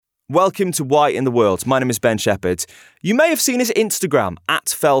Welcome to Why in the World. My name is Ben Shepherd. You may have seen his Instagram,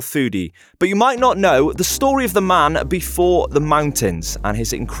 @FellFoodie, but you might not know the story of the man before the mountains and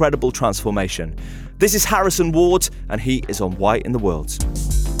his incredible transformation. This is Harrison Ward, and he is on Why in the World.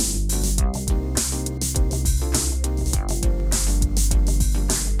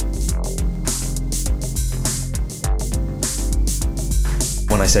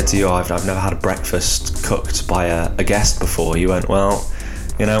 When I said to you, I've never had a breakfast cooked by a guest before, you went, well,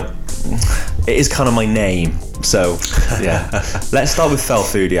 you know, it is kind of my name. So, yeah. Let's start with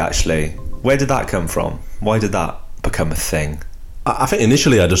FellFoodie, actually. Where did that come from? Why did that become a thing? I think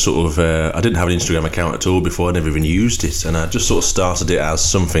initially I just sort of, I didn't have an Instagram account at all before. I never even used it. And I just sort of started it as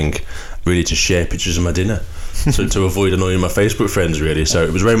something really to share pictures of my dinner. So to avoid annoying my Facebook friends, really. So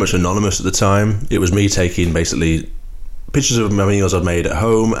it was very much anonymous at the time. It was me taking basically pictures of my meals I'd made at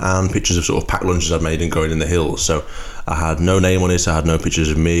home and pictures of sort of packed lunches I'd made and going in the hills. So I had no name on it, I had no pictures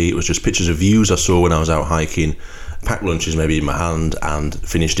of me. It was just pictures of views I saw when I was out hiking, packed lunches maybe in my hand, and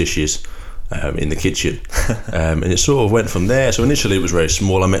finished dishes in the kitchen. And it sort of went from there. So initially it was very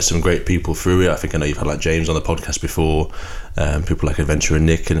small. I met some great people through it. I think I know you've had like James on the podcast before, people like Adventure and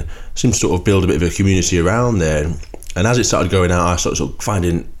Nick, and seemed to sort of build a bit of a community around there. And as it started going out, I started sort of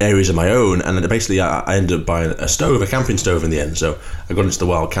finding areas of my own, and basically I ended up buying a camping stove in the end. So I got into the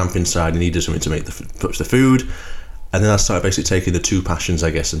wild camping side and needed something to make the food, and then I started basically taking the two passions,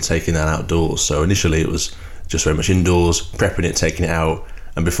 I guess, and taking that outdoors. So initially it was just very much indoors, prepping it, taking it out,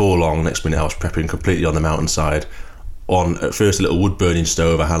 and before long, next minute I was prepping completely on the mountainside, on at first a little wood burning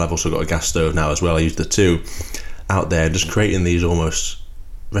stove. I've also got a gas stove now as well. I used the two out there, just creating these almost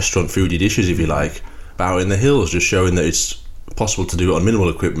restaurant foodie dishes, if you like, out in the hills, just showing that it's possible to do it on minimal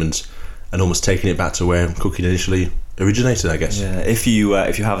equipment and almost taking it back to where cooking initially originated, I guess. Yeah, if you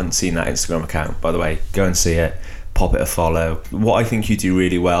haven't seen that Instagram account, by the way, go and see it, pop it a follow. What I think you do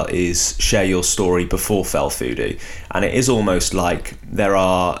really well is share your story before FellFoodie, and it is almost like there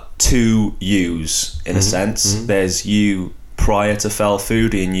are two yous in a sense. Mm-hmm. There's you prior to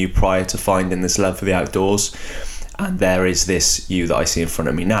FellFoodie and you prior to finding this love for the outdoors, and there is this you that I see in front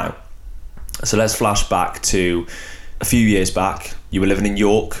of me now. So let's flash back to a few years back. You were living in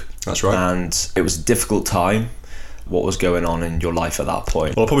York. That's right. And it was a difficult time. What was going on in your life at that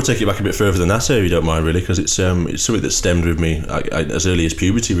point? Well, I'll probably take it back a bit further than that, if you don't mind, really, because it's something that stemmed with me as early as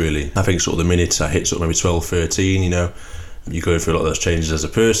puberty, really. I think sort of the minute I hit sort of maybe 12, 13, you know, you're going through a lot of those changes as a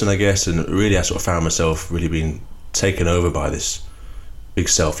person, I guess, and really I sort of found myself really being taken over by this big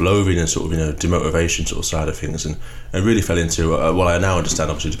self-loathing and sort of, you know, demotivation sort of side of things, and really fell into what I now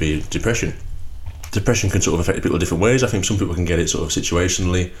understand obviously to be depression. Depression can sort of affect people in different ways. I think some people can get it sort of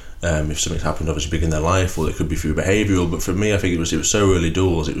situationally, if something's happened obviously big in their life, or it could be through behavioural, but for me I think it was so early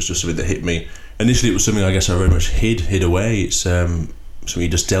doors, it was just something that hit me. Initially it was something I guess I very much hid away. It's something you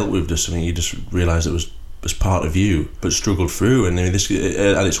just dealt with, just something you just realised it was part of you, but struggled through. And I mean, this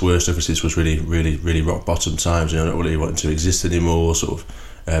at its worst, obviously this was really rock bottom times, you know, not really wanting to exist anymore, sort of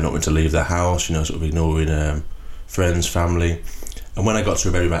not wanting to leave the house, you know, sort of ignoring friends, family. And when I got to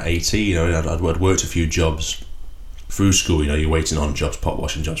about 18, you know, I'd worked a few jobs through school, you know, you're waiting on jobs, pot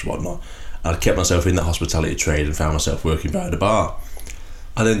washing jobs, whatnot. I'd kept myself in the hospitality trade and found myself working behind a bar.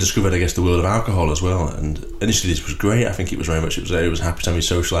 I then discovered, I guess, the world of alcohol as well. And initially this was great. I think it was very much, it was a happy time. You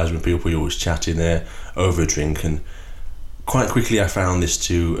socialised with people, you're always chatting there over a drink. And quite quickly I found this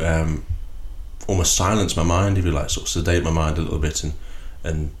to almost silence my mind, if you like, sort of sedate my mind a little bit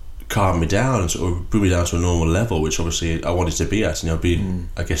and calm me down and sort of bring me down to a normal level, which obviously I wanted to be at, you know,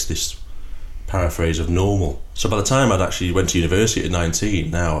 I guess this paraphrase of normal. So by the time I'd actually went to university at 19,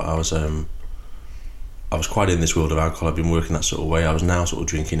 now I was quite in this world of alcohol. I've been working that sort of way. I was now sort of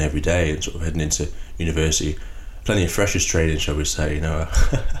drinking every day and sort of heading into university. Plenty of freshers training, shall we say, you know.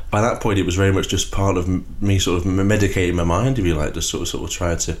 By that point it was very much just part of me sort of medicating my mind, if you like, just sort of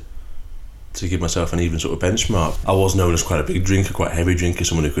trying to give myself an even sort of benchmark. I was known as quite a big drinker, quite a heavy drinker,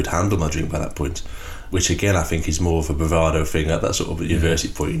 someone who could handle my drink by that point, which again I think is more of a bravado thing at that sort of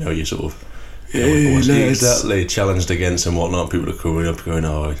university point, you know, you sort of exactly challenged against and whatnot. People are coming up going,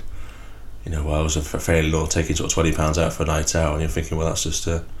 oh, you know, well, I was failing or taking sort of £20 out for a night out, and you're thinking, well, that's just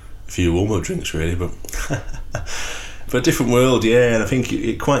a few warm-up drinks really, but but a different world, yeah. And I think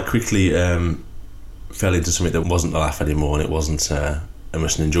it quite quickly fell into something that wasn't a laugh anymore, and it wasn't it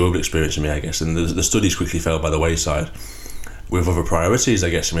was an enjoyable experience for me, I guess, and the studies quickly fell by the wayside with other priorities, I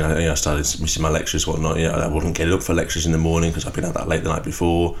guess. I mean, I started missing my lectures, whatnot. You know, I wouldn't get up for lectures in the morning because I'd been out that late the night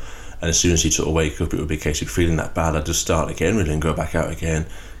before, and as soon as you'd sort of wake up, it would be a case of feeling that bad, I'd just start again really and go back out again,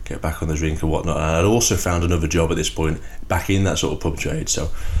 get back on the drink and whatnot. And I'd also found another job at this point back in that sort of pub trade, so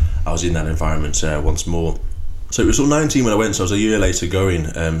I was in that environment once more. So it was sort of 19 when I went, so I was a year later going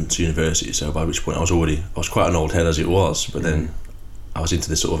to university, so by which point I was quite an old head as it was, but then I was into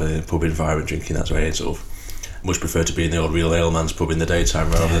this sort of pub environment, drinking that way, and sort of much prefer to be in the old Real Ale Man's pub in the daytime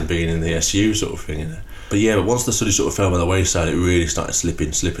rather than being in the SU sort of thing, you know. But yeah, but once the study sort of fell by the wayside, it really started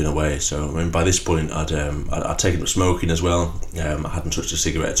slipping away. So I mean, by this point, I'd taken up smoking as well. I hadn't touched a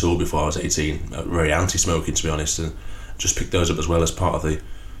cigarette at all before I was 18. Very anti-smoking, to be honest, and just picked those up as well as part of the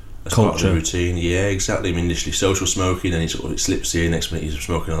routine. Yeah, exactly. I mean, initially social smoking, and it slips in. Next minute you're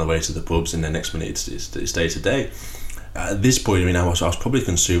smoking on the way to the pubs, and then next minute it's day to day. At this point, I mean, I was probably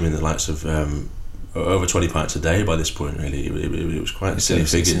consuming the likes of over 20 pints a day by this point. Really, it was quite silly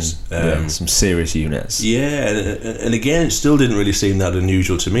figures. Some serious units. Yeah, and again, it still didn't really seem that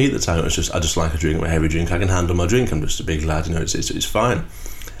unusual to me at the time. It was just, I just like a drink, a heavy drink. I can handle my drink. I'm just a big lad, you know. It's fine.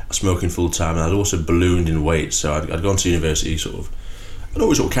 I was smoking full time, and I'd also ballooned in weight. So I'd gone to university, sort of. I'd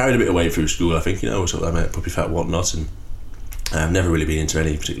always sort of carried a bit of weight through school. I think, you know, sort of, I meant puppy fat, whatnot, and I've never really been into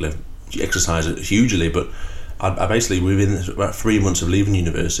any particular exercise hugely, but I basically, within about 3 months of leaving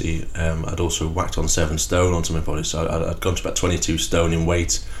university, I'd also whacked on 7 stone onto my body, so I'd gone to about 22 stone in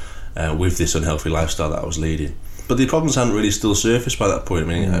weight with this unhealthy lifestyle that I was leading. But the problems hadn't really still surfaced by that point. I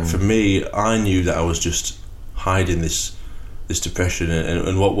mean, for me, I knew that I was just hiding this depression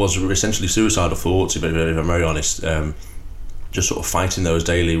and what was essentially suicidal thoughts, if I'm very honest, just sort of fighting those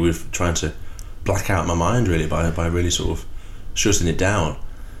daily with trying to black out my mind, really, by really sort of shutting it down.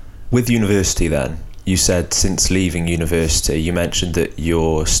 With university then, you said since leaving university, you mentioned that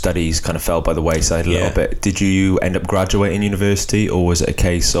your studies kind of fell by the wayside a little bit. Did you end up graduating university, or was it a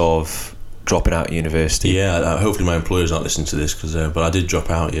case of dropping out of university? Yeah, hopefully my employer's not listening to this, but I did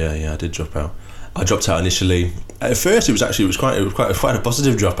drop out. Yeah, I did drop out. I dropped out initially. At first, it was quite a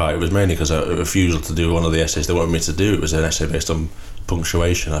positive dropout. It was mainly because of a refusal to do one of the essays they wanted me to do. It was an essay based on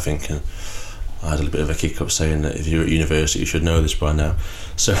punctuation, I think, and I had a little bit of a kick up saying that if you're at university, you should know this by now.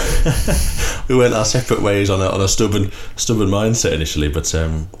 So we went our separate ways on a stubborn mindset initially. But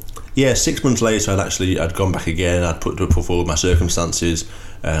 6 months later, I'd gone back again. I'd put forward my circumstances,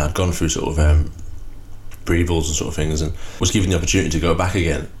 and I'd gone through sort of breathals and sort of things, and was given the opportunity to go back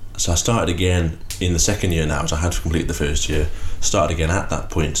again. So I started again in the second year now, as I had completed the first year. Started again at that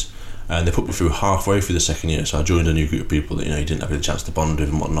point, and they put me through halfway through the second year. So I joined a new group of people that, you know, you didn't have a chance to bond with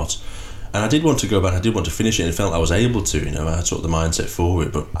and whatnot. And I did want to go back. I did want to finish it, and felt I was able to. You know, I had sort of the mindset for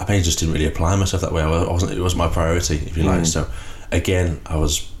it, but I just didn't really apply myself that way. It wasn't my priority, if you like. So again, I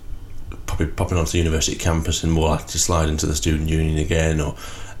was popping onto the university campus and more likely to slide into the student union again, or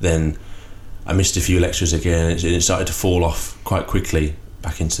then I missed a few lectures again. It started to fall off quite quickly.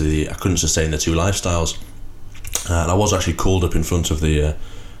 Back into I couldn't sustain the two lifestyles, and I was actually called up in front of the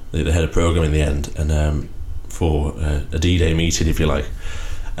head of program in the end, and for a D-Day meeting, if you like.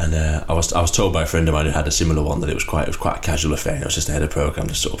 And I was told by a friend of mine who had a similar one that it was quite a casual affair. It was just the head of program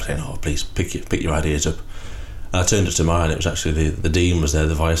just sort of saying, "Oh, please pick your ideas up." And I turned up to mine. It was actually the dean was there,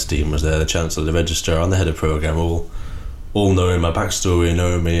 the vice dean was there, the chancellor, the registrar, and the head of program, all knowing my backstory,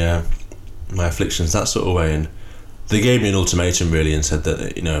 knowing my afflictions, that sort of way. And they gave me an ultimatum, really, and said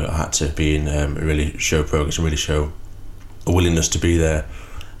that, you know, I had to be in really show progress and really show a willingness to be there,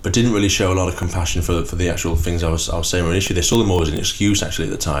 but didn't really show a lot of compassion for the actual things I was saying were an issue. They saw them more as an excuse, actually,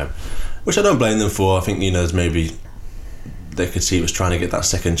 at the time, which I don't blame them for. I think, you know, there's maybe they could see it was trying to get that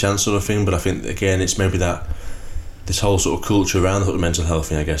second chance sort of thing, but I think, again, it's maybe that this whole sort of culture around the mental health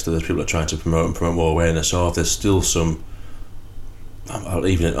thing, I guess, that there's people that are trying to promote more awareness of. There's still some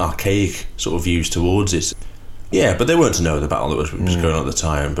even archaic sort of views towards it. Yeah, but they weren't to know the battle that was going on at the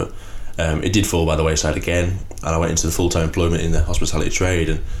time. But it did fall by the wayside again, and I went into the full-time employment in the hospitality trade,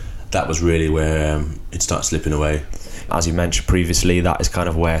 and that was really where it started slipping away. As you mentioned previously, that is kind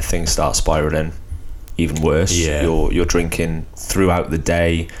of where things start spiralling even worse. Yeah. You're drinking throughout the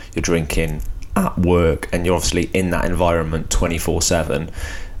day, you're drinking at work, and you're obviously in that environment 24/7.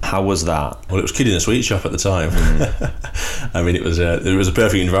 How was that? Well, it was Kid in a Sweet Shop at the time. I mean, it was a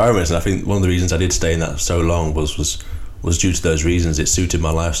perfect environment, and I think one of the reasons I did stay in that so long was due to those reasons. It suited my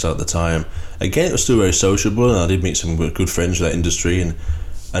lifestyle at the time. Again, it was still very sociable, and I did meet some good friends with that industry, and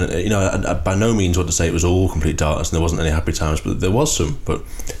you know, I by no means want to say it was all complete darkness and there wasn't any happy times, but there was some. But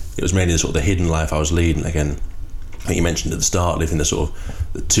it was mainly the sort of the hidden life I was leading. Again, I think you mentioned at the start, living the sort of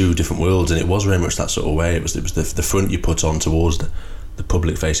the two different worlds, and it was very much that sort of way. It was the front you put on towards the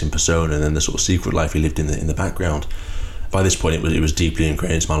public-facing persona, and then the sort of secret life you lived in the background. By this point, it was deeply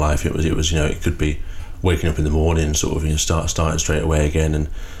ingrained into my life. It was you know, it could be waking up in the morning, sort of, you know, starting straight away again. And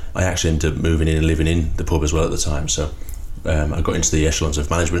I actually ended up moving in and living in the pub as well at the time. So I got into the echelons of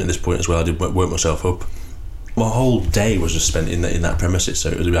management at this point as well. I did work myself up. My whole day was just spent in that premises. So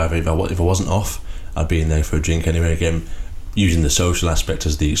it was either if I wasn't off, I'd be in there for a drink anyway, again, using the social aspect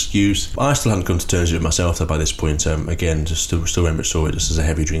as the excuse. I still hadn't come to terms with it myself though by this point. Again, just still very much saw it just as a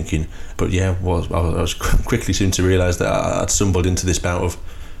heavy drinking. But yeah, I was quickly soon to realise that I'd stumbled into this bout of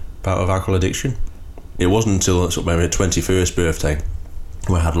alcohol addiction. It wasn't until sort of my 21st birthday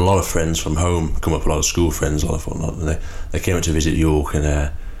where I had a lot of friends from home come up, a lot of school friends, a lot of whatnot, and they came up to visit York,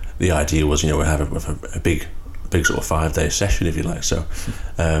 and the idea was, we'd have a big sort of 5-day session, if you like. So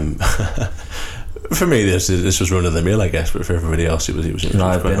for me, this was run of the mill, I guess, but for everybody else, it was.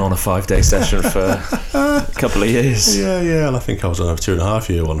 I've been on a 5-day session for a couple of years. Yeah, and I think I was on a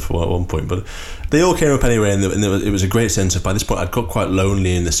 2.5-year one at one point. But they all came up anyway, and it was a great sense of. By this point, I'd got quite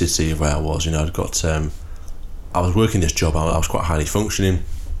lonely in the city of where I was. I was working this job. I was quite highly functioning,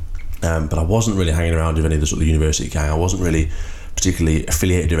 but I wasn't really hanging around with any of the sort of university gang. I wasn't really particularly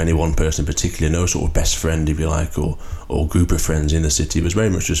affiliated with any one person in particular, no sort of best friend, if you like, or group of friends in the city. It was very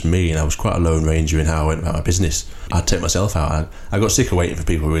much just me, and I was quite a lone ranger in how I went about my business. I'd take myself out. I got sick of waiting for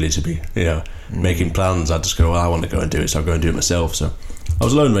people really to be, making plans. I'd just go, well, I want to go and do it, so I'll go and do it myself. So I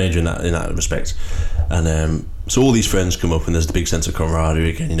was a lone ranger in that respect. And so all these friends come up, and there's the big sense of camaraderie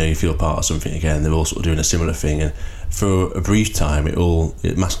again. You feel part of something again. They're all sort of doing a similar thing, and for a brief time,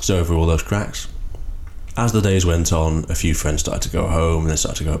 it masks over all those cracks. As the days went on, a few friends started to go home, and then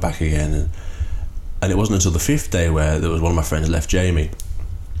started to go back again, and it wasn't until the 5th day where there was one of my friends left, Jamie.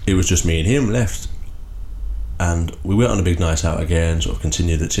 It was just me and him left, and we went on a big night out again, sort of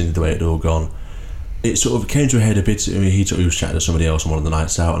continued the way it had all gone. It sort of came to a head a bit. I mean, he was chatting to somebody else on one of the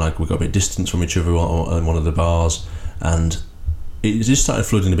nights out, and we got a bit distant from each other on one of the bars, and it just started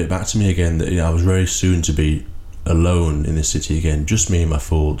flooding a bit back to me again that I was very soon to be alone in this city again, just me and my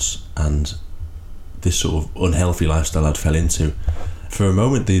thoughts, and this sort of unhealthy lifestyle I'd fell into. For a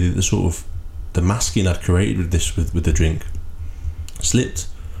moment, the sort of the masking I'd created with the drink slipped,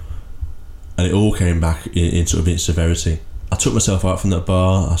 and it all came back in sort of its severity. I took myself out from that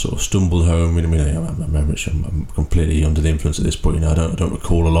bar. I sort of stumbled home. I'm completely under the influence at this point. I don't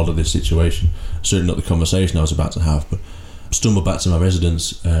recall a lot of this situation. Certainly not the conversation I was about to have. But I stumbled back to my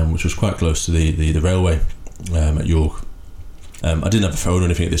residence, which was quite close to the railway at York. I didn't have a phone or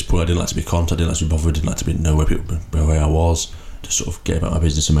anything at this point. I didn't like to be contacted. I didn't like to be bothered. I didn't like to know where I was. Just sort of get about my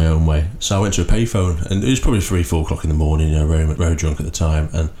business in my own way. So I went to a payphone, and it was probably 3-4 o'clock in the morning. Very very drunk at the time,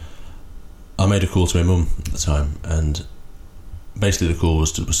 and I made a call to my mum at the time, and basically the call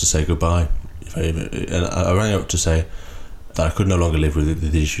was to say goodbye. And I rang out to say that I could no longer live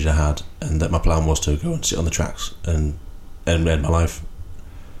with the issues I had, and that my plan was to go and sit on the tracks and end my life.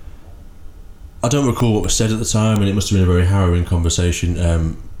 I don't recall what was said at the time, and it must have been a very harrowing conversation,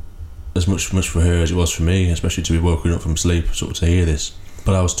 as much for her as it was for me, especially to be woken up from sleep, sort of to hear this.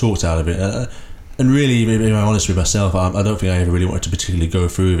 But I was talked out of it, and really, if I'm honest with myself, I don't think I ever really wanted to particularly go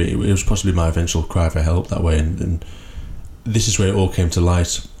through with it. It was possibly my eventual cry for help that way, and this is where it all came to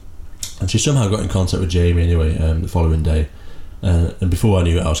light. And she somehow got in contact with Jamie anyway, the following day, and before I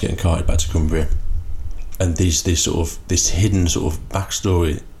knew it, I was getting carted back to Cumbria, and this hidden sort of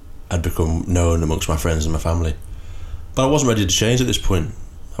backstory had become known amongst my friends and my family. But I wasn't ready to change at this point.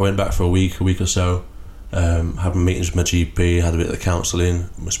 I went back for a week or so, had meetings with my GP, had a bit of the counselling,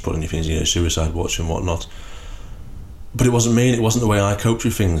 was putting things, suicide watch and whatnot. But it wasn't me, and it wasn't the way I coped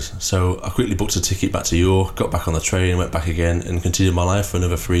with things. So I quickly booked a ticket back to York, got back on the train, went back again, and continued my life for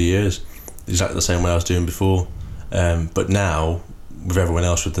another 3 years, exactly the same way I was doing before. But now, with everyone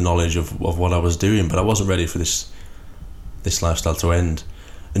else, with the knowledge of what I was doing, but I wasn't ready for this lifestyle to end.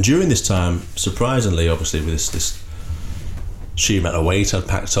 And during this time, surprisingly, obviously, with this sheer amount of weight I'd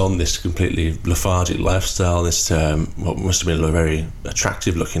packed on, this completely lethargic lifestyle, this what must have been a very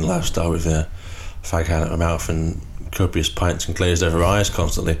attractive looking lifestyle with a fag hand at my mouth and copious pints and glazed over eyes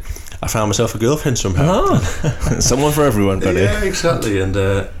constantly, I found myself a girlfriend somehow. Someone for everyone, buddy. Yeah, exactly. And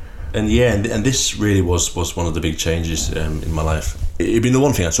this really was one of the big changes in my life. It'd been the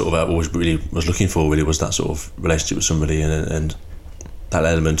one thing I sort of always really was looking for, really, was that sort of relationship with somebody and that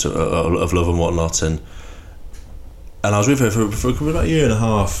element of love and whatnot, and I was with her for about a year and a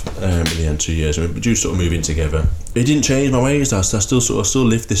half, in the end 2 years. We were due sort of moving together. It didn't change my ways. I still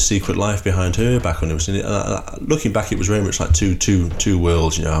lived this secret life behind her back when it was in it. Looking back, it was very much like two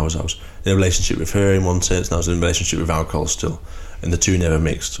worlds. I was in a relationship with her in one sense, and I was in a relationship with alcohol still, and the two never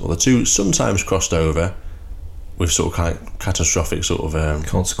mixed, or the two sometimes crossed over with sort of catastrophic sort of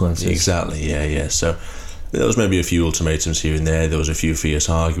consequences. Exactly. Yeah. So there was maybe a few ultimatums here and there. There was a few fierce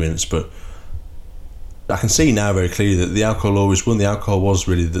arguments, but I can see now very clearly that the alcohol always won. The alcohol was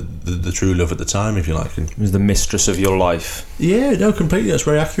really the true love at the time, if you like. And it was the mistress of your life. Yeah, no, completely. That's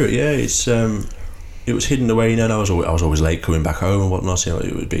very accurate. Yeah, it was hidden away. And I was always late coming back home and whatnot.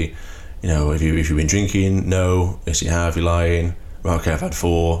 It would be, You know, if you've been drinking, no. Yes, you have. You're lying. Well, okay, I've had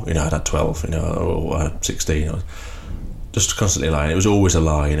 4. You know, I'd had 12. You know, or I had 16. You know, just constantly lying. It was always a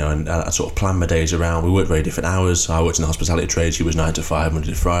lie. You know, and I sort of planned my days around. We worked very different hours. I worked in the hospitality trade. She was 9 to 5, Monday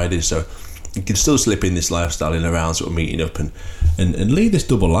to Friday. So you could still slip in this lifestyle in around, sort of meeting up and lead this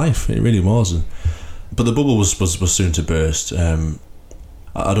double life. It really was. But the bubble was soon to burst.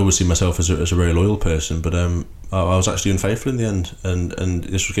 I'd always seen myself as a very loyal person, but I was actually unfaithful in the end, and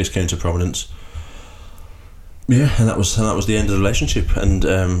this case came to prominence. Yeah, and that was the end of the relationship. And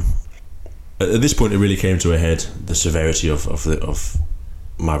at this point, it really came to a head. The severity of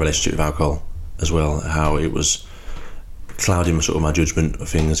my relationship with alcohol, as well, how it was clouding my judgment of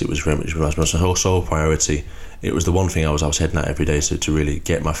things. It was very much my sole priority. It was the one thing I was heading at every day to really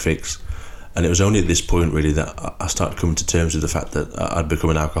get my fix. And it was only at this point really that I started coming to terms with the fact that I'd become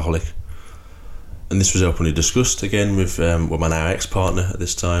an alcoholic. And this was openly discussed again with my now ex-partner at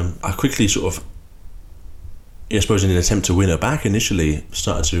this time. I quickly sort of, I suppose in an attempt to win her back initially,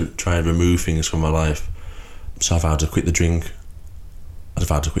 started to try and remove things from my life. So I vowed to quit the drink. I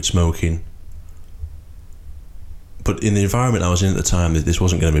vowed to quit smoking. But in the environment I was in at the time, this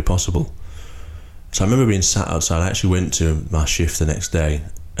wasn't going to be possible. So I remember being sat outside. I actually went to my shift the next day,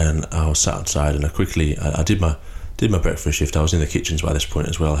 and I was sat outside, and I did my breakfast shift. I was in the kitchens by this point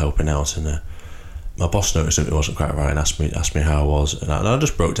as well, helping out, and my boss noticed something wasn't quite right and asked me how I was, and I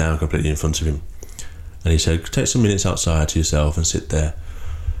just broke down completely in front of him. And he said, "Take some minutes outside to yourself and sit there."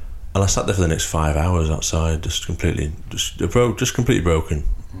 And I sat there for the next 5 hours outside, just completely broken.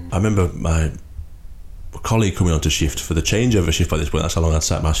 I remember my colleague coming onto shift for the changeover shift by this point. That's how long I'd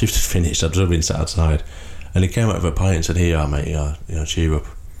sat. My shift had finished. I'd just been sat outside, and he came out with a pint and said, "Here you are, mate. You know, cheer up."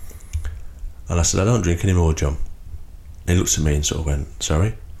 And I said, "I don't drink anymore, John." And he looked at me and sort of went,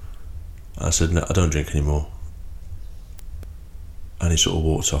 "Sorry?" I said, "No, I don't drink anymore." And he sort of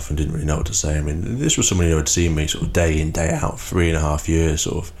walked off and didn't really know what to say. I mean, this was someone who had seen me sort of day in, day out, 3.5 years,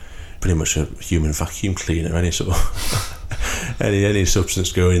 sort of pretty much a human vacuum cleaner, any sort of any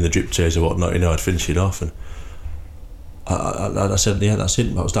substance going in the drip trays or whatnot, you know, I'd finish it off. And I said, "Yeah, that's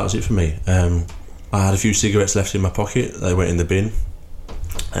it. That was it for me." I had a few cigarettes left in my pocket. They went in the bin.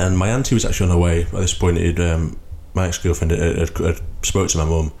 And my auntie was actually on her way. By this point, my ex-girlfriend had spoke to my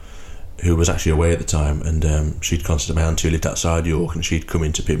mum, who was actually away at the time, and she'd contacted my auntie who lived outside York, and she'd come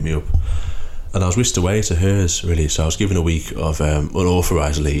in to pick me up. And I was whisked away to hers, really. So I was given a week of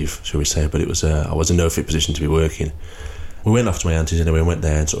unauthorised leave, shall we say, but it was I was in no fit position to be working. We went off to my auntie's anyway, and went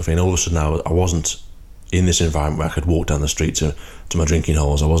there and sort of thing. All of a sudden I wasn't in this environment where I could walk down the street to my drinking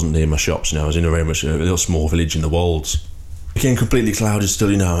holes. I wasn't near my shops, you know. I was in a very much a little small village in the Wolds. Again, completely clouded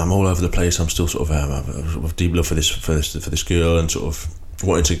still, you know. I'm all over the place. I'm still sort of I've deep love for this girl, and sort of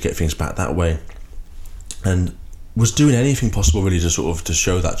wanting to get things back that way, and was doing anything possible really to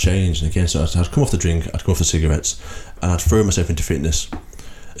show that change. And again, so I'd come off the drink, I'd come off the cigarettes, and I'd throw myself into fitness.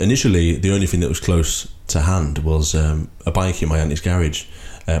 Initially, the only thing that was close to hand was a bike in my auntie's garage.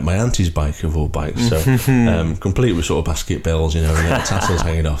 My auntie's bike, of all bikes, so complete with sort of basket bells, you know, and the tassels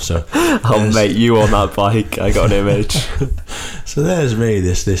hanging off. So, mate, you on that bike, I got an image. So there's me,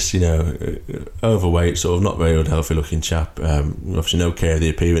 this you know, overweight, sort of not very unhealthy looking chap. Obviously, no care of the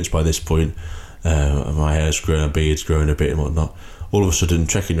appearance by this point. My hair's grown, a beard's grown a bit and whatnot. All of a sudden,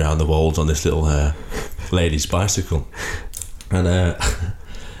 trekking around the Wolds on this little lady's bicycle, and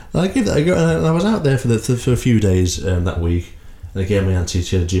I give that a go. And I was out there for a few days that week. And again, my auntie,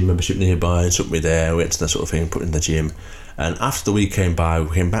 she had a gym membership nearby and took me there. We went to that sort of thing, put in the gym. And after the week came by,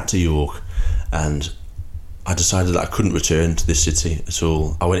 we came back to York, and I decided that I couldn't return to this city at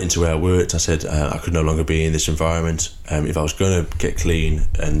all. I went into where I worked. I said I could no longer be in this environment. If I was going to get clean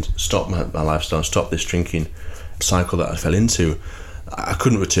and stop my lifestyle, stop this drinking cycle that I fell into, I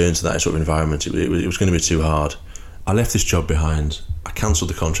couldn't return to that sort of environment. It was going to be too hard. I left this job behind. I cancelled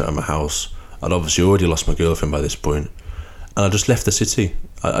the contract on my house. I'd obviously already lost my girlfriend by this point. And I just left the city.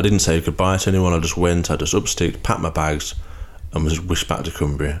 I didn't say goodbye to anyone. I just went, I just upsticked, packed my bags, and was whisked back to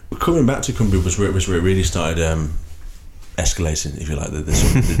Cumbria. Coming back to Cumbria was where it really started escalating, if you like.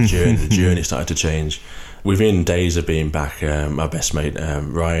 The journey started to change. Within days of being back, my best mate,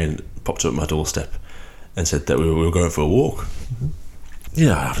 Ryan, popped up at my doorstep and said that we were going for a walk. Mm-hmm.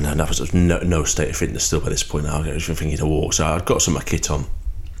 Yeah, I haven't had enough. No state of fitness still by this point. I was thinking to walk, so I'd got some of my kit on.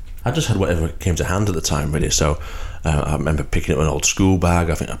 I just had whatever came to hand at the time, really. So I remember picking up an old school bag.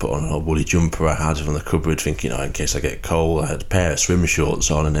 I think I put on an old woolly jumper I had from the cupboard, thinking, in case I get cold. I had a pair of swim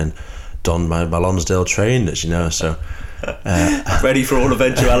shorts on, and then donned my Lonsdale trainers, you know. So ready for all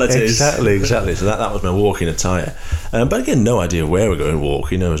eventualities. Exactly. So that was my walking attire. But again, no idea where we're going to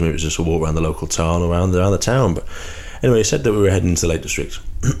walk. You know, maybe it was just a walk around the local town, around the town. But anyway, he said that we were heading into the Lake District.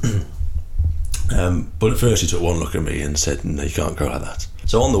 But at first he took one look at me and said, no, you can't go like that.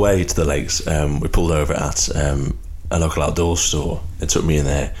 So on the way to the lakes, we pulled over at a local outdoor store. It took me in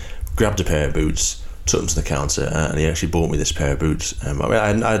there, grabbed a pair of boots, took them to the counter, and he actually bought me this pair of boots. I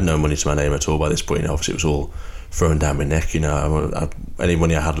had no money to my name at all by this point. Obviously it was all thrown down my neck. Any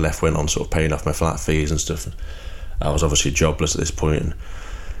money I had left went on sort of paying off my flat fees and stuff. I was obviously jobless at this point.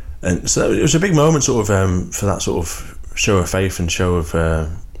 And so it was a big moment sort of for that sort of show of faith and show of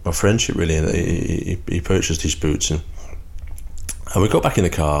friendship, really. And he purchased these boots, and we got back in the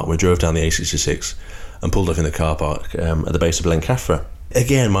car. We drove down the A66 and pulled off in the car park at the base of Blencathra.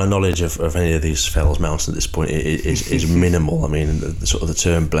 Again, my knowledge of any of these fells mountains at this point is minimal. I mean, the sort of the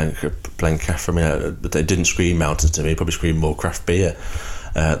term Blencathra, I mean, they didn't scream mountains to me. Probably screamed more craft beer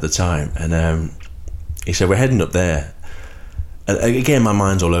at the time. And he said, we're heading up there. And again, my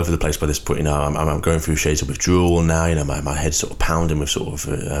mind's all over the place by this point. I'm going through shades of withdrawal now. My head's sort of pounding with sort of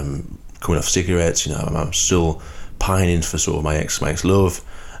coming off cigarettes. I'm still pining for sort of my ex-love.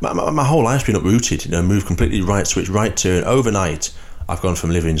 My whole life's been uprooted. Moved completely right switch, right turn. Overnight, I've gone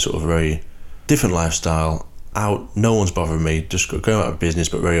from living sort of a very different lifestyle, out, no one's bothering me, just going out of business,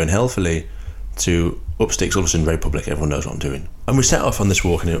 but very unhealthily, to up sticks, all of a sudden very public. Everyone knows what I'm doing. And we set off on this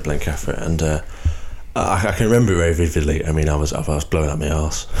walk in up Blencathra, and I can remember it very vividly. I mean, I was blowing up my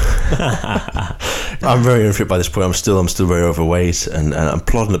arse. I'm very unfit by this point. I'm still very overweight, and I'm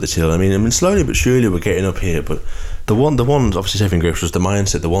plodding up this hill. I mean, slowly but surely we're getting up here. But the one obviously saving grace was the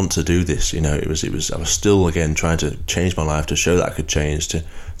mindset, the want to do this. It was. I was still again trying to change my life, to show that I could change, to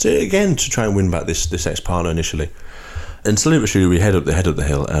try and win back this ex-partner initially. And slowly but surely we head up the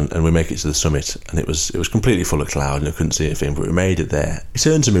hill, and we make it to the summit, and it was completely full of cloud, and I couldn't see anything, but we made it there. He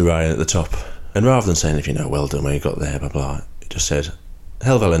turned to me, Ryan, at the top. And rather than saying, well done when you got there, blah, blah, he just said,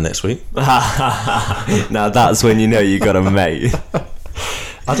 Helvellyn next week. Now that's when you know you got a mate.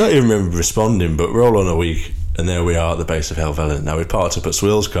 I don't even remember responding, but we're all on a week, and there we are at the base of Helvellyn. Now, we parked up at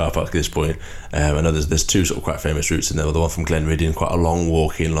Swills car park at this point. I know there's two sort of quite famous routes in there. The one from Glenriddin, quite a long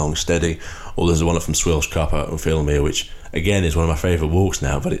walk in, long steady. Or there's the one from Swills car park in Filmere, which, again, is one of my favourite walks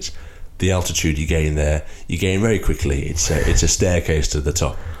now, but it's the altitude you gain there. You gain very quickly. It's a staircase to the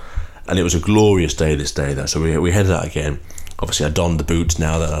top. And it was a glorious day this day though, so we headed out again. Obviously I donned the boots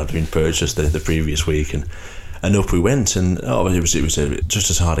now that I'd been purchased the previous week, and up we went, and it was just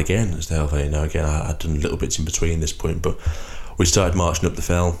as hard again as the Helvellyn. Again I'd done little bits in between this point, but we started marching up the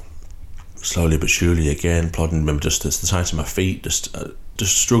fell, slowly but surely again, plodding, remember just the sight of my feet, just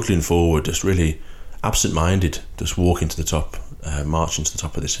struggling forward, just really absent-minded, just walking to the top, marching to the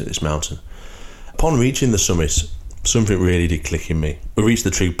top of this mountain. Upon reaching the summit, something really did click in me. We reached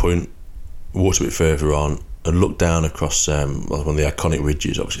the trig point, walked a bit further on, and looked down across one of the iconic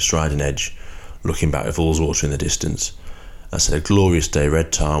ridges, obviously Striding Edge, looking back with Ullswater in the distance. I said, a glorious day,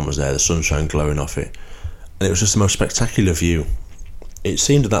 red tarn was there, the sunshine glowing off it, and it was just the most spectacular view. It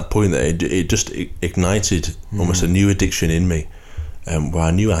seemed at that point that it just ignited almost a new addiction in me, where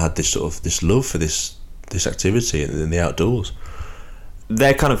I knew I had this love for this activity in the outdoors.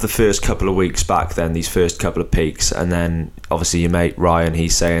 They're kind of the first couple of weeks back then, these first couple of peaks, and then obviously your mate Ryan,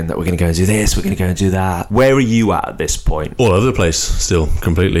 he's saying that we're going to go and do this, we're going to go and do that. Where are you at this point? All over the place still,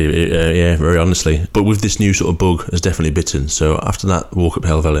 completely, very honestly. But with this new sort of bug has definitely bitten. So after that walk up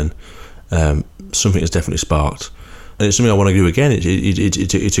Helvellyn, something has definitely sparked. And it's something I want to do again.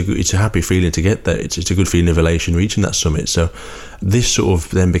 It's a happy feeling to get there. It's a good feeling of elation reaching that summit. So this sort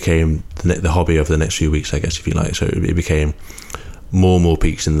of then became the hobby of the next few weeks, I guess, if you like. So it became more and more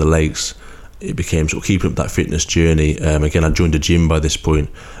peaks in the lakes. It became sort of keeping up that fitness journey. Again, I joined a gym by this point.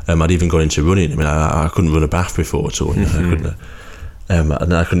 I'd even gone into running. I mean, I couldn't run a bath before at all.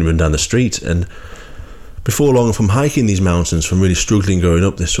 I couldn't run down the street. And before long, from hiking these mountains, from really struggling going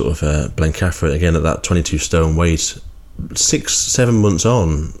up this sort of Blencathra, again at that 22 stone weight, 6-7 months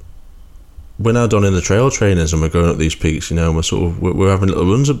on, we're now done in the trail trainers and we're going up these peaks, and we're having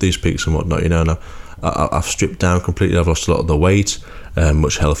little runs up these peaks and whatnot, and I've stripped down completely. I've lost a lot of the weight,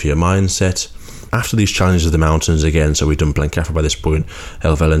 much healthier mindset. After these challenges of the mountains again, so we'd done Blencathra by this point,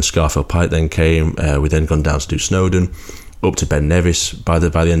 Helvellyn, Scafell Pike then came, we then gone down to do Snowdon, up to Ben Nevis by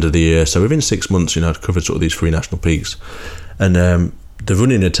the end of the year. So within 6 months, I'd covered sort of these 3 national peaks, and the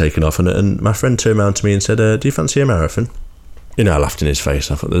running had taken off, and my friend turned around to me and said, do you fancy a marathon? I laughed in his face.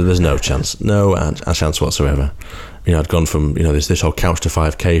 I thought, there's no chance whatsoever. I'd gone from this whole Couch to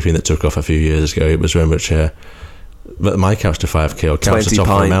 5k thing that took off a few years ago. It was very much my Couch to 5k or Couch to top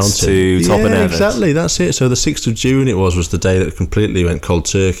of the mountain to top of Everest. Exactly, that's it. So the 6th of June was the day that completely went cold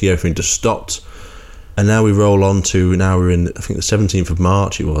turkey. Everything just stopped, and now we roll on to, now we're in, I think the 17th of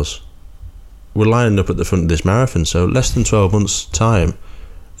March it was. We're lining up at the front of this marathon, so less than 12 months time,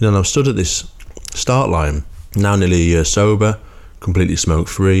 I'm stood at this start line. Now nearly a year sober, completely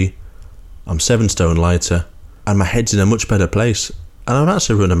smoke-free. I'm 7 stone lighter, and my head's in a much better place. And I'm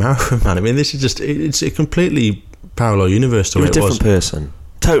actually running a marathon, man. I mean, this is just, it's a completely parallel universe to You're what a it was. different person.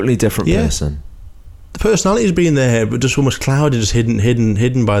 Totally different Yeah. person. The personality's been there, but just almost clouded, just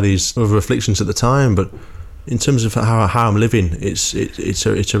hidden by these other afflictions at the time. But in terms of how I'm living, it's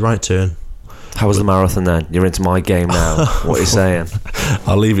a right turn. How was the marathon then? You're into my game now. What are you saying?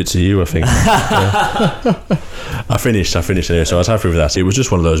 I'll leave it to you, I think. I finished anyway, so I was happy with that. It was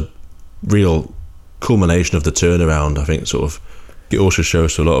just one of those real culmination of the turnaround. I think sort of it also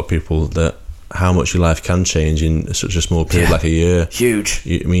shows to a lot of people that how much your life can change in such a small period like a year. Huge.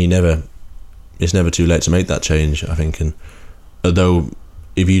 It's never too late to make that change, I think. And although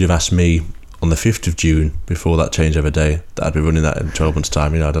if you'd have asked me on the 5th of June before that changeover day that I'd be running that in 12 months'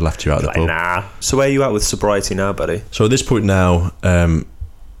 time, I'd have laughed you out of the pub. Nah. So where are you at with sobriety now, buddy? So at this point now,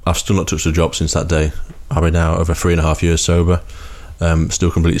 I've still not touched a drop since that day. I've been now over 3.5 years sober,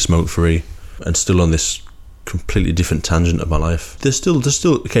 still completely smoke-free, and still on this completely different tangent of my life. There's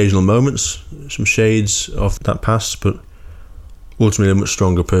still occasional moments, some shades of that past, but ultimately a much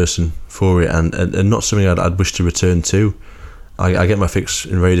stronger person for it, and not something I'd wish to return to. I get my fix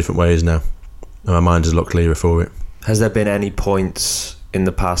in very different ways now, and my mind is a lot clearer for it. Has there been any points in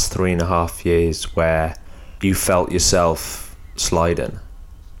the past 3.5 years where you felt yourself sliding?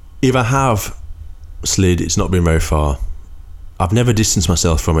 If I have slid, it's not been very far. I've never distanced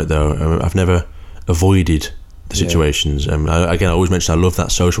myself from it though. I've never avoided the situations. I always mention I love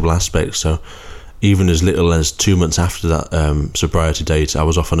that sociable aspect, so even as little as 2 months after that sobriety date, I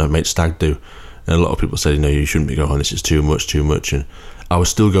was off on a mate's stag do, and a lot of people said, you shouldn't be going, this is too much, and I was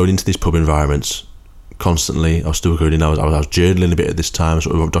still going into these pub environments constantly. I was still going in, I was journaling a bit at this time,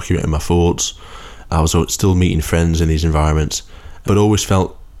 sort of documenting my thoughts. I was still meeting friends in these environments, but always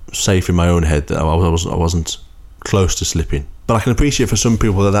felt safe in my own head that I wasn't close to slipping. But I can appreciate for some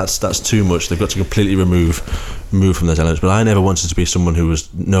people that's too much. They've got to completely remove from those elements. But I never wanted to be someone who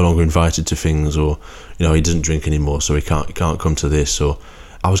was no longer invited to things, or he doesn't drink anymore, so he can't come to this. Or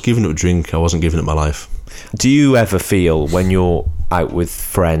I was giving up drink. I wasn't giving up my life. Do you ever feel when you're out with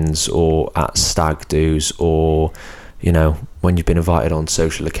friends or at stag do's, or when you've been invited on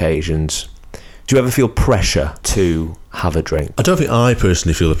social occasions, do you ever feel pressure to have a drink? I don't think I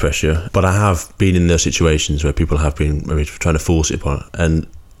personally feel the pressure, but I have been in those situations where people have been maybe trying to force it upon, and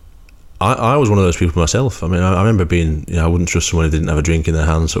I was one of those people myself. I mean, I remember being, I wouldn't trust someone who didn't have a drink in their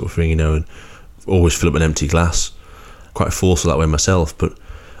hand, sort of thing, and always fill up an empty glass. Quite forceful that way myself, but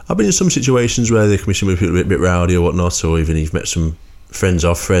I've been in some situations where there can be some people a bit rowdy or whatnot, or even you've met some friends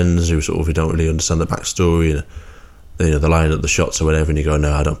of friends who sort of you don't really understand the backstory, and they're lining up the shots or whatever, and you go,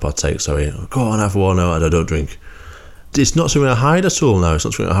 no, I don't partake, sorry. Go on, have one. No, I don't drink. It's not something I hide at all now. It's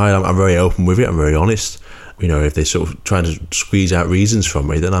not something I hide. I'm very open with it. I'm very honest. If they sort of trying to squeeze out reasons from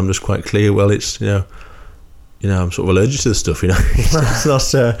me, then I'm just quite clear. Well, it's I'm sort of allergic to the stuff. It's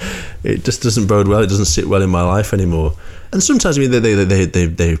not. It just doesn't bode well. It doesn't sit well in my life anymore. And sometimes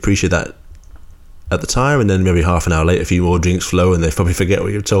they appreciate that at the time, and then maybe half an hour later, a few more drinks flow, and they probably forget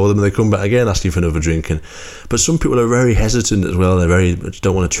what you've told them, and they come back again asking for another drink. But some people are very hesitant as well. They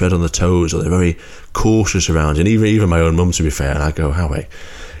don't want to tread on the toes, or they're very cautious around you. And even my own mum, to be fair, and I go, how wait,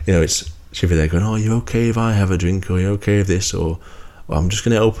 she'll be there going, oh, are you okay if I have a drink, or are you okay with this, or I'm just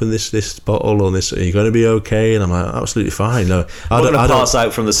going to open this bottle on this. Are you going to be okay? And I'm like, absolutely fine. No, I don't pass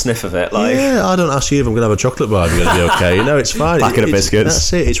out from the sniff of it. Yeah, I don't ask you if I'm going to have a chocolate bar. If you're going to be okay. No, it's fine. Packet of biscuits.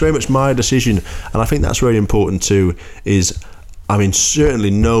 That's it. It's very much my decision, and I think that's really important too.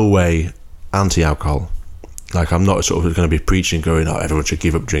 Certainly no way anti-alcohol. Like, I'm not sort of going to be preaching, going, oh, everyone should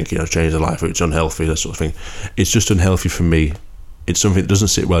give up drinking, change their life, or it's unhealthy, that sort of thing. It's just unhealthy for me. It's something that doesn't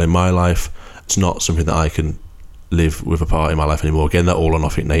sit well in my life. It's not something that I can live with a part in my life anymore. Again, that all or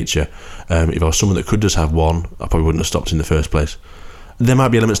nothing nature. If I was someone that could just have one, I probably wouldn't have stopped in the first place. There might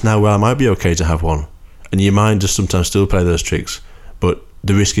be elements now where I might be okay to have one, and your mind just sometimes still play those tricks, but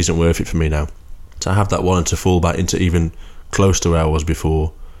the risk isn't worth it for me now. To have that one and to fall back into even close to where I was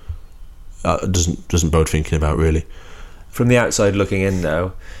before doesn't bode thinking about, really. From the outside looking in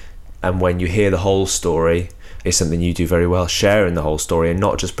though, and when you hear the whole story, is something you do very well, sharing the whole story and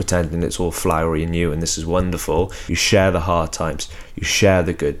not just pretending it's all flowery and new and this is wonderful. You share the hard times, you share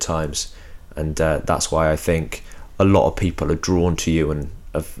the good times, and that's why I think a lot of people are drawn to you and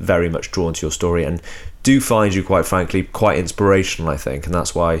are very much drawn to your story and do find you, quite frankly, quite inspirational, I think, and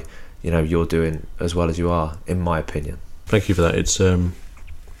that's why you're doing as well as you are, in my opinion. Thank you for that. It's as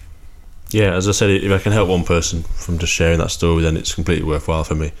I said, if I can help one person from just sharing that story, then it's completely worthwhile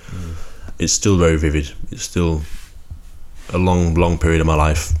for me. It's still very vivid. It's still a long period of my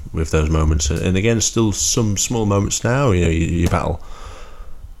life with those moments, and again, still some small moments now. You battle.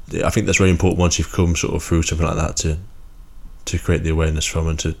 I think that's very important once you've come sort of through something like that to create the awareness from,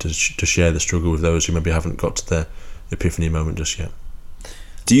 and to share the struggle with those who maybe haven't got to their epiphany moment just yet.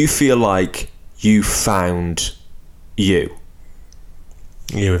 Do you feel like you found you?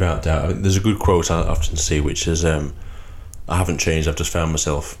 Yeah, without doubt. I mean, there's a good quote I often see, which is, "I haven't changed. I've just found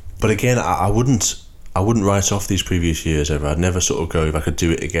myself." But again, I wouldn't write off these previous years ever. I'd never sort of go, if I could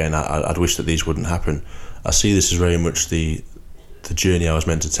do it again, I'd wish that these wouldn't happen. I see this as very much the journey I was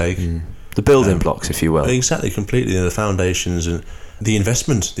meant to take. The building blocks, if you will. Exactly, completely. The foundations and the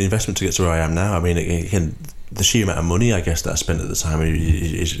investment to get to where I am now. I mean, again, the sheer amount of money, I guess, that I spent at the time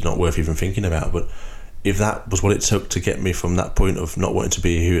is not worth even thinking about. But if that was what it took to get me from that point of not wanting to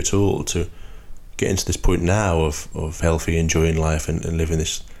be here at all to getting to this point now of healthy, enjoying life and living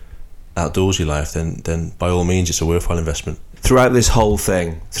this outdoorsy life, then by all means it's a worthwhile investment. Throughout this whole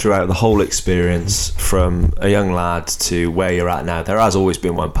thing, throughout the whole experience, from a young lad to where you're at now, there has always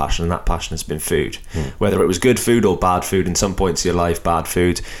been one passion, and that passion has been food. Whether it was good food or bad food, in some points of your life bad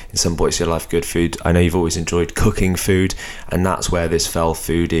food, in some points of your life good food. I know you've always enjoyed cooking food, and that's where this Fell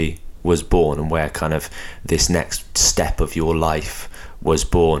Foodie was born, and where kind of this next step of your life was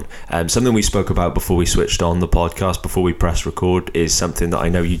born. Something we spoke about before we switched on the podcast, before we press record, is something that I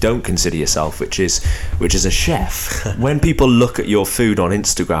know you don't consider yourself, which is a chef. When people look at your food on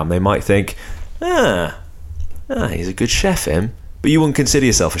Instagram, they might think, he's a good chef, him. But you wouldn't consider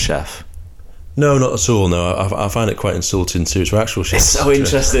yourself a chef. No, not at all. No, I find it quite insulting to actual chefs. It's so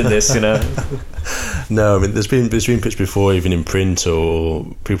interesting, this, No, I mean, there's been bits before, even in print or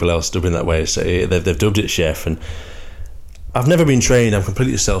people else dubbing that way. So they've dubbed it chef, and I've never been trained. I'm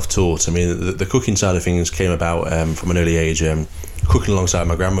completely self-taught. I mean, the cooking side of things came about from an early age, cooking alongside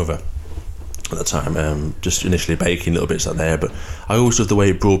my grandmother at the time, just initially baking little bits out there. But I always loved the way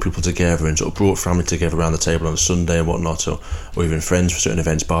it brought people together and sort of brought family together around the table on a Sunday and whatnot, or even friends for certain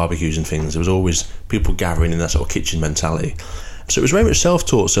events, barbecues and things. There was always people gathering in that sort of kitchen mentality. So it was very much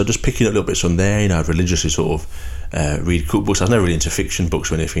self-taught, so just picking up little bits from there. I'd religiously sort of read cookbooks. I was never really into fiction books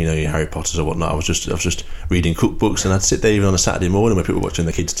or anything, your Harry Potters or whatnot. I was just reading cookbooks, and I'd sit there even on a Saturday morning when people were watching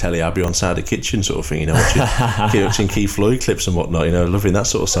the kids' telly. I'd be on side of the kitchen sort of thing, watching Keith Floyd clips and whatnot, loving that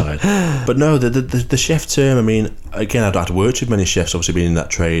sort of side. But no, the chef term, I mean, again, I'd worked with many chefs, obviously being in that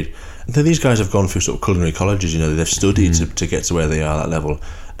trade. And these guys have gone through sort of culinary colleges, they've studied to get to where they are at that level.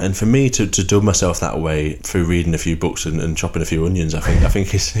 And for me to dub myself that way through reading a few books and chopping a few onions, I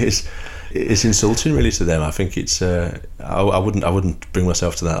think it's insulting really to them. I think it's I wouldn't bring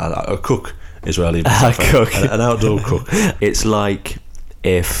myself to that. A cook is where I leave myself. An outdoor cook. It's like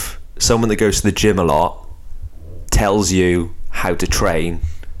if someone that goes to the gym a lot tells you how to train,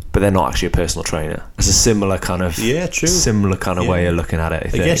 but they're not actually a personal trainer. It's a similar kind of similar kind of way of looking at it. I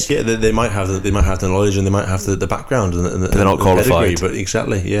think. Guess they might have the knowledge and they might have the background and they're not qualified. But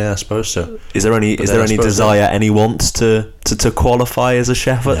exactly, yeah, I suppose so. Is there any desire, any wants to qualify as a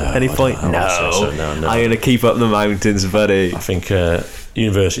chef at any point? No. I'm going to keep up the mountains, buddy. I think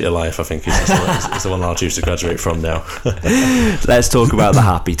University of Life, I think, is the one I'll choose to graduate from now. Let's talk about the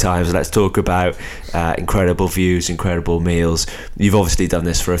happy times. Let's talk about incredible views, incredible meals. You've obviously done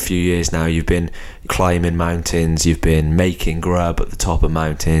this for a few years now. You've been climbing mountains, you've been making grub at the top of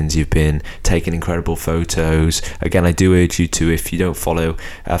mountains, you've been taking incredible photos. Again, I do urge you to, if you don't follow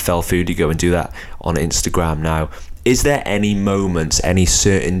Fell Foodie, go and do that on Instagram now. Is there any moments, any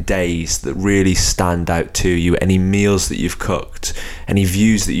certain days that really stand out to you? Any meals that you've cooked, any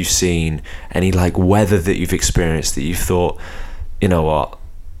views that you've seen, any weather that you've experienced that you've thought, you know what,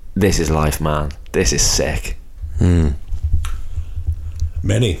 this is life, man. This is sick.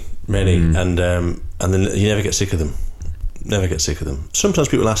 Many, and then you never get sick of them. Never get sick of them. Sometimes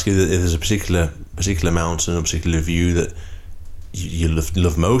people ask you if there's a particular mountain or a particular view that you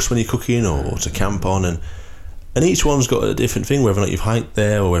love most when you're cooking or to camp on, and each one's got a different thing, whether or not you've hiked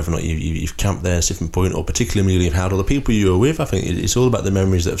there or whether or not you've camped there at a different point, or particular meal you've had, or the people you were with. I think it's all about the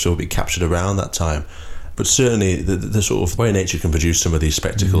memories that have sort of been captured around that time. But certainly the sort of way nature can produce some of these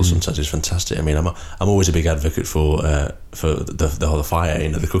spectacles sometimes is fantastic. I mean, I'm always a big advocate for the fire,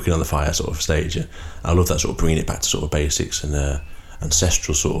 the cooking on the fire sort of stage. I love that sort of bringing it back to sort of basics and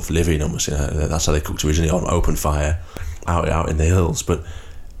ancestral sort of living almost. That's how they cooked originally, on open fire out in the hills. But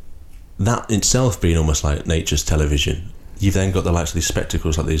that itself being almost like nature's television, you've then got the likes of these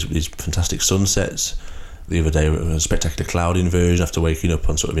spectacles, like these fantastic sunsets. The other day, a spectacular cloud inversion after waking up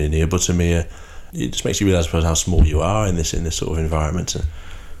on sort of near Buttermere. It just makes you realise, I suppose, how small you are in this sort of environment.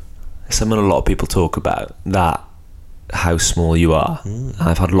 Something a lot of people talk about, that how small you are.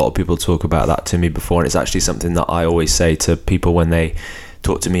 I've had a lot of people talk about that to me before, and it's actually something that I always say to people when they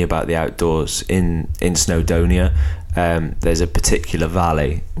talk to me about the outdoors. In Snowdonia, there's a particular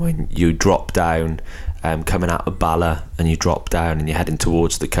valley when you drop down, coming out of Bala, and you drop down and you're heading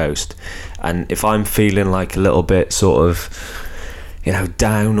towards the coast. And if I'm feeling like a little bit sort of,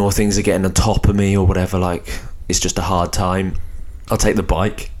 down, or things are getting on top of me or whatever, like it's just a hard time, I'll take the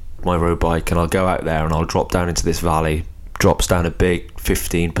bike, my road bike, and I'll go out there and I'll drop down into this valley. Drops down a big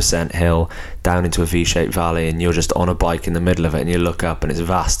 15% hill down into a V-shaped valley, and you're just on a bike in the middle of it, and you look up and it's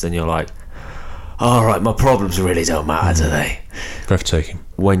vast, and you're like, all right, my problems really don't matter, do they? Breathtaking.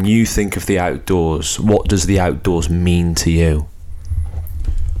 When you think of the outdoors, what does the outdoors mean to you?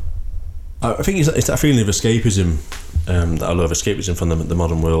 I think it's that feeling of escapism that I love, escapism from the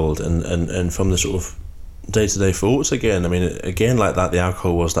modern world and from the sort of day-to-day thoughts again. I mean, again, like that, the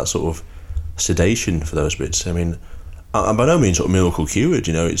alcohol was that sort of sedation for those bits. I mean, I'm by no means sort of miracle cured,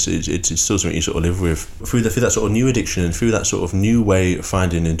 it's still something you sort of live with through that sort of new addiction and through that sort of new way of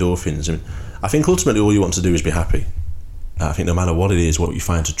finding endorphins. I mean, I think ultimately all you want to do is be happy. I think no matter what it is, what you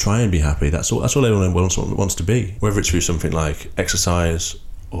find to try and be happy, that's all everyone wants to be. Whether it's through something like exercise,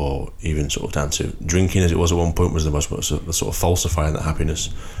 or even sort of down to drinking, as it was at one point, was the sort of falsifying that happiness,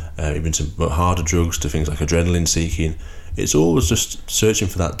 even to harder drugs, to things like adrenaline seeking. It's always just searching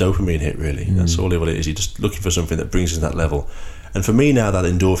for that dopamine hit, really. That's all it is. You're just looking for something that brings us to that level. And for me now, that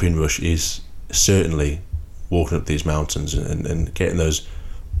endorphin rush is certainly walking up these mountains and getting those,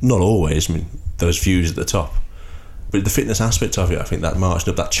 not always, I mean, those views at the top. But the fitness aspect of it, I think that marching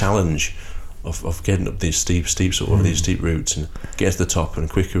up, that challenge of getting up these steep sort of these steep routes and getting to the top and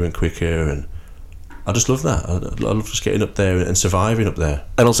quicker, and I just love that. I love just getting up there and surviving up there.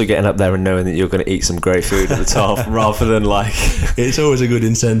 And also getting up there and knowing that you're going to eat some great food at the top rather than like... It's always a good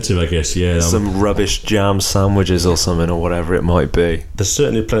incentive, I guess, yeah. Some rubbish jam sandwiches or something, or whatever it might be. There's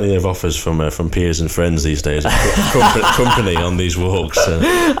certainly plenty of offers from peers and friends these days, company on these walks.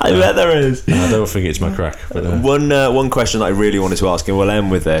 I bet there is. I don't think it's my crack. But, One question that I really wanted to ask, and we'll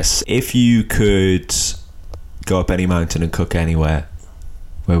end with this. If you could go up any mountain and cook anywhere,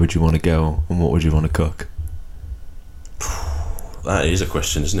 where would you want to go, and what would you want to cook? That is a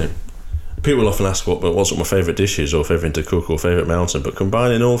question, isn't it? People often ask what's my favourite dishes, or favourite to cook, or favourite mountain, but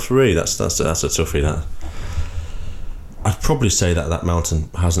combining all three, that's a toughie. That I'd probably say that mountain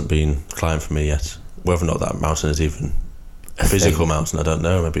hasn't been climbed for me yet. Whether or not that mountain is even a physical mountain, I don't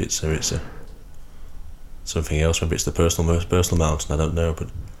know. Maybe it's a something else. Maybe it's the personal mountain. I don't know. But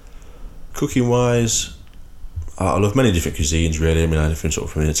cooking wise, I love many different cuisines, really. I mean, different sort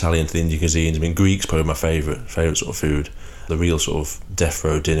of from Italian to the Indian cuisines. I mean, Greek's probably my favourite sort of food. The real sort of death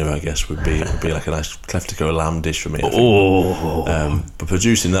row dinner, I guess, would be like a nice Cleftico lamb dish for me. But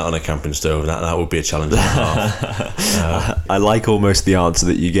producing that on a camping stove, that would be a challenge and a half. I like almost the answer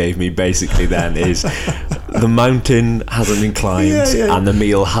that you gave me. Basically, then is the mountain hasn't been climbed and the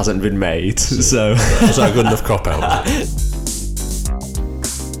meal hasn't been made. So was that a good enough cop out?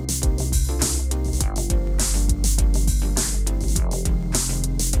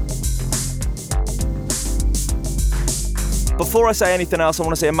 Before I say anything else, I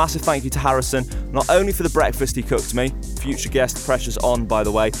want to say a massive thank you to Harrison, not only for the breakfast he cooked me, future guest, pressure's on by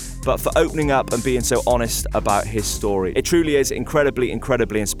the way, but for opening up and being so honest about his story. It truly is incredibly,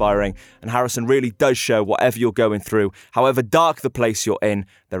 incredibly inspiring, and Harrison really does show whatever you're going through, however dark the place you're in,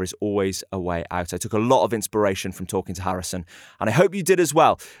 there is always a way out. I took a lot of inspiration from talking to Harrison, and I hope you did as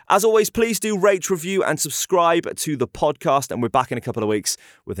well. As always, please do rate, review, and subscribe to the podcast, and we're back in a couple of weeks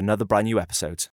with another brand new episode.